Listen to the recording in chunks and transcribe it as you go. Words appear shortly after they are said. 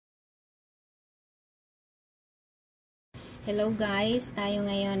Hello guys, tayo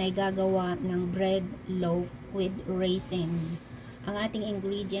ngayon ay gagawa ng bread loaf with raisin. Ang ating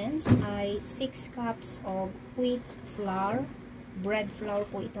ingredients ay 6 cups of wheat flour. Bread flour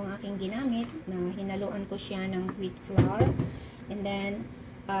po itong aking ginamit na hinaluan ko siya ng wheat flour. And then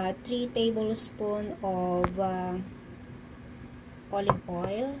 3 tablespoons of olive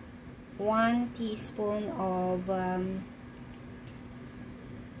oil, 1 teaspoon of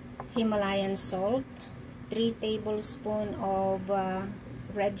Himalayan salt, 3 tablespoons of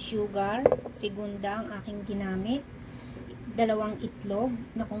red sugar, segunda ang aking ginamit, 2 itlog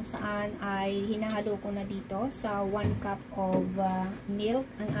na kung saan ay hinahalo ko na dito sa 1 cup of milk.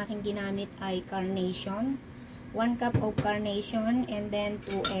 Ang aking ginamit ay carnation, 1 cup of carnation, and then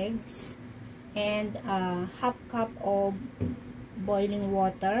 2 eggs, and half cup of boiling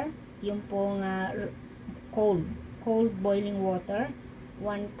water, yung pong cold boiling water,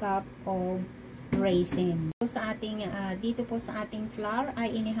 1 cup of raisin. Sa ating dito po sa ating flour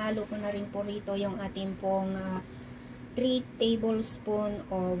ay inihalo ko na rin po rito yung ating pong 3 tablespoon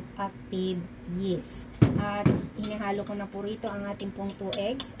of active yeast. At inihalo ko na po rito ang ating pong 2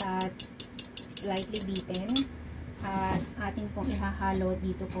 eggs at slightly beaten. At ating pong ihahalo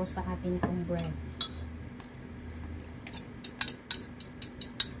dito po sa ating pong bread.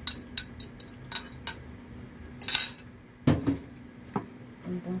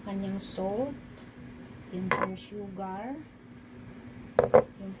 Yung pong kanyang salt, yung pong sugar,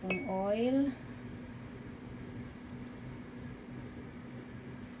 yung pong oil,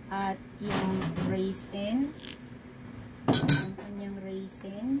 at yung raisin, yung kanyang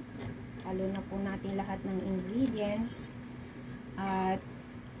raisin. Halo na po natin lahat ng ingredients at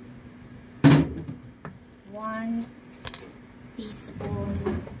 1 teaspoon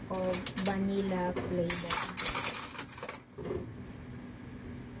of vanilla flavor.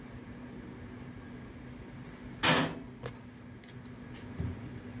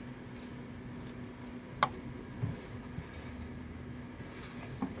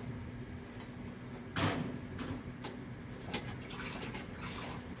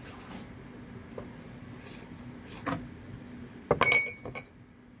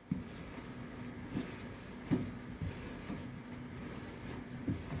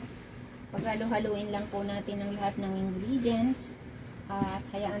 Paghalo-haluin lang po natin ang lahat ng ingredients at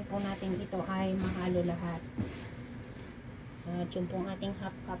hayaan po natin ito ay mahalo lahat. At yung pong ating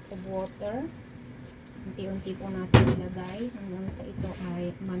half cup of water, unti-unti po natin ilagay hanggang sa ito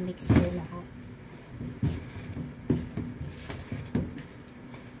ay ma-mix po lahat.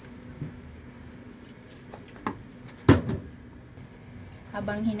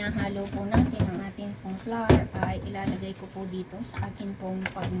 Habang hinahalo po natin ang ating pong flour, ay ilalagay ko po dito sa akin pong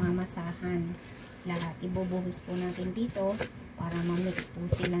pagmamasahan. Lahat ibubuhos po natin dito para ma-mix po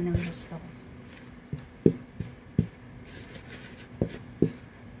sila ng gusto.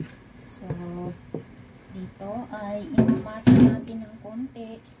 So, dito ay imamasa natin ng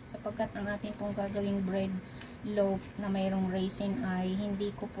konti sapagkat ang ating pong gagawing bread loaf na mayroong raisin ay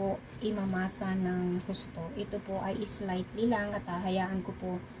hindi ko po imamasa ng husto. Ito po ay slightly lang at hahayaan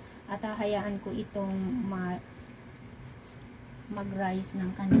ko itong mag-rise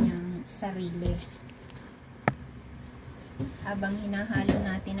ng kanyang sarili. Habang hinahalo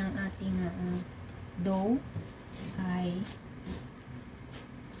natin ang ating dough ay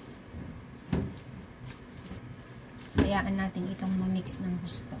hayaan natin itong ma-mix ng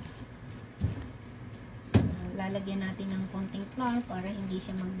husto. Lalagyan natin ng konting flour para hindi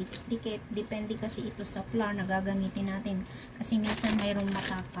siya magdikit-dikit. Depende kasi ito sa flour na gagamitin natin. Kasi minsan mayroong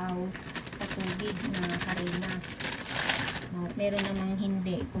matakaw sa tubig na harina. No, meron namang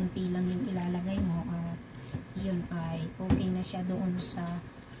hindi. Kunti lang yung ilalagay mo. Yun ay okay na siya doon sa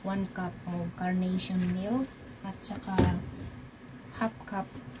 1 cup of carnation milk at saka half cup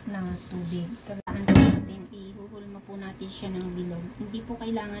na tubig. Kailangan natin ihuhulma po natin siya ng bilog. Hindi po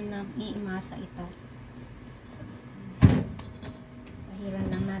kailangan na iimasa ito.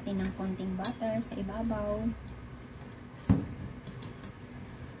 Hiran lang natin ng konting butter sa ibabaw.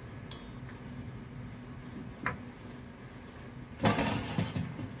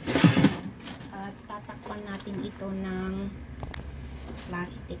 At tatakpan natin ito ng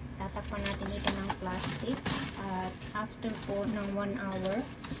plastic. At after po ng 1 hour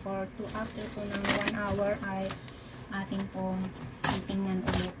or after po ng 1 hour ay ating pong titingnan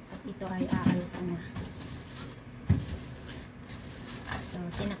ulit at ito ay aalsa na. So,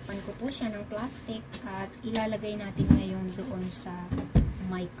 tinakpan ko po siya ng plastic at ilalagay natin ngayon doon sa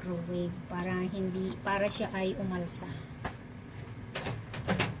microwave para siya ay umalsa.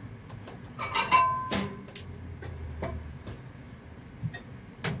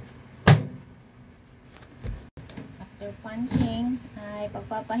 After punching, ay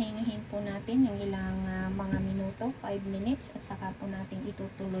pagpapahingahin po natin yung ilang mga minuto, 5 minutes, at saka po natin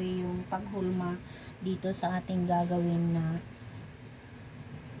itutuloy yung paghulma dito sa ating gagawin na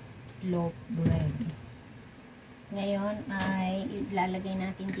loaf bread. Ngayon ay ilalagay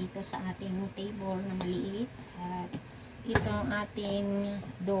natin dito sa ating table na maliit, at itong ating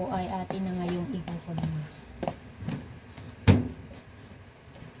dough ay atin na ngayong ihuhulma.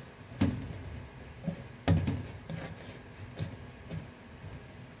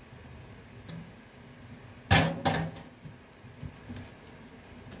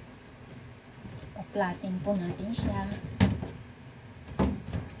 Platin po natin siya.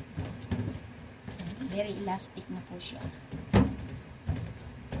 Very elastic na po siya.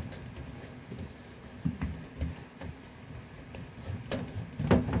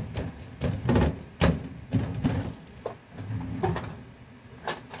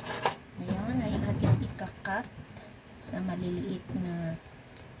 Ngayon ay ating ikakat sa maliliit na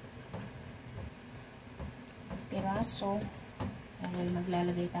piraso. Dahil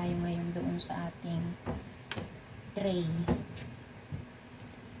maglalagay tayo ngayon doon sa ating tray.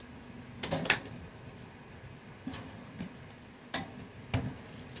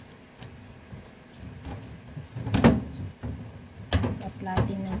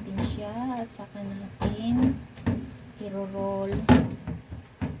 Paplatin natin siya at saka natin i-roll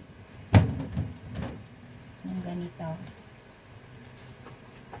ng ganito.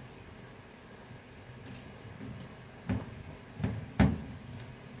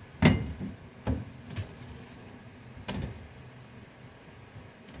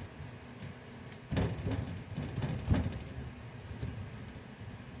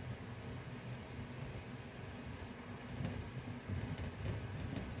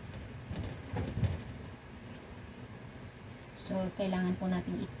 So, kailangan po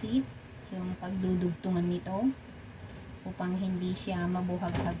natin i-clip yung pagdudugtungan nito upang hindi siya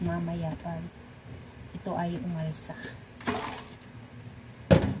mabuhaghag mamaya pag ito ay umalsa.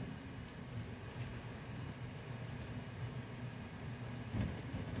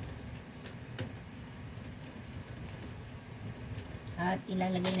 At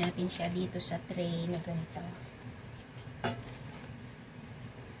ilalagay natin siya dito sa tray na ganito.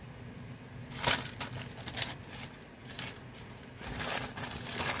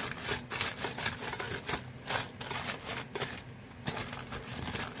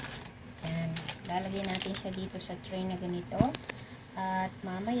 Lalagay natin siya dito sa tray na ganito, at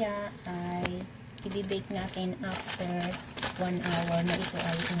mamaya ay i-bake natin after 1 hour na ito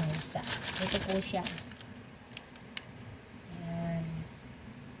ay umalsa. Ito po siya. Yan.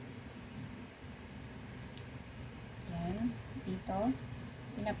 Yan. Dito.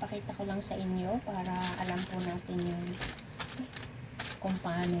 Pinapakita ko lang sa inyo para alam po natin yung kung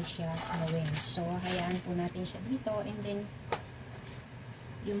paano siya gawin. So, hayaan po natin siya dito, and then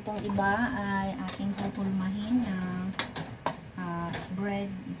yung pong iba ay ating pupulmahin na bread,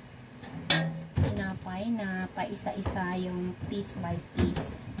 tinapay na paisa-isa yung piece by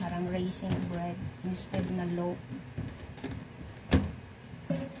piece, parang raisin bread instead na loaf.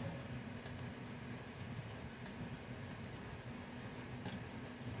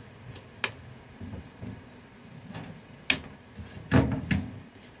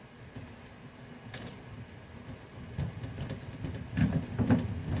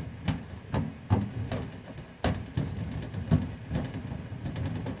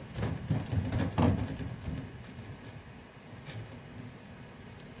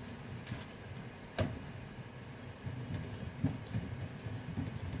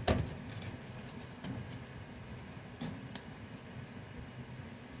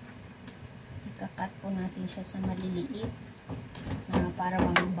 Ikakat po natin siya sa maliliit na para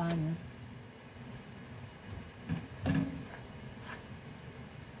bang bun.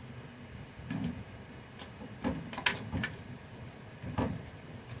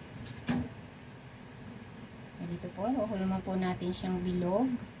 Dito po, huhulma po natin siyang bilog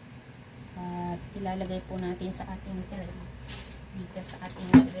at ilalagay po natin sa ating tray. Dito sa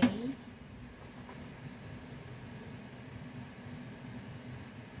ating tray.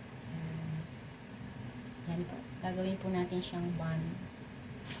 Yan po. Gagawin po natin siyang bun.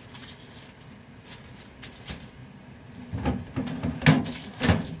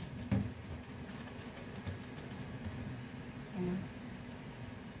 Yan.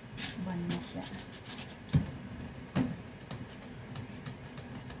 Bun na siya.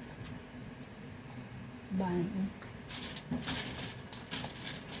 Bun.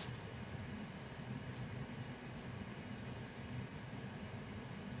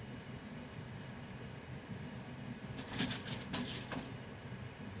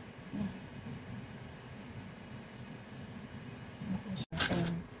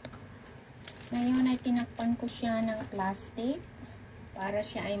 tinakpan ko siya ng plastic para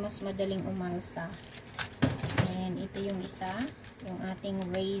siya ay mas madaling umalsa. And ito yung isa, yung ating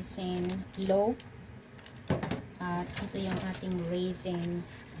raisin loaf. At ito yung ating raisin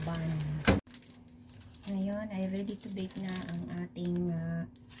bun. Ngayon ay ready to bake na ang ating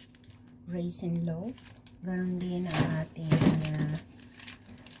raisin loaf. Ganon din ang ating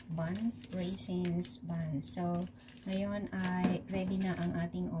buns, raisins buns. So, ngayon ay ready na ang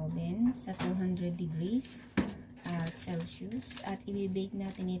ating oven sa 200 degrees Celsius at i-bake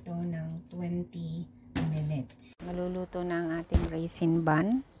natin ito ng 20 minutes. Maluluto na ang ating raisin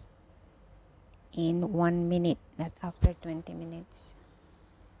bun in 1 minute, not after 20 minutes.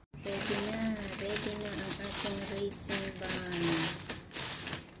 Ready na ang ating raisin bun.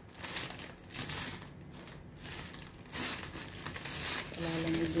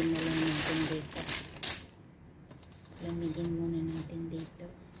 Lalamigin na lang natin dito. Lamigin muna natin dito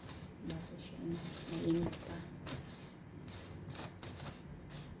bago siya mainit pa.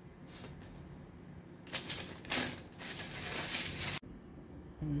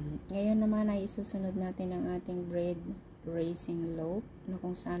 Ngayon naman ay isusunod natin ang ating bread raisin loaf na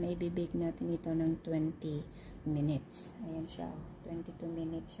kung saan ay bibake natin ito ng 20 minutes. Ayan siya, 22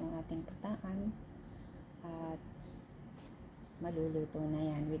 minutes yung ating pataan at maluluto na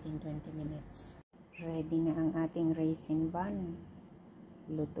yan within 20 minutes. Ready na ang ating raisin bun.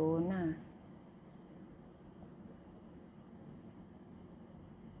 Luto na.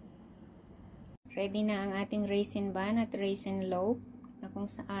 Ready na ang ating raisin bun at raisin loaf na kung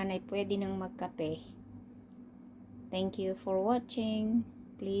saan ay pwede nang magkape. Thank you for watching.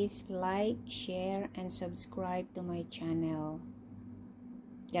 Please like, share, and subscribe to my channel.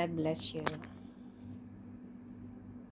 God bless you.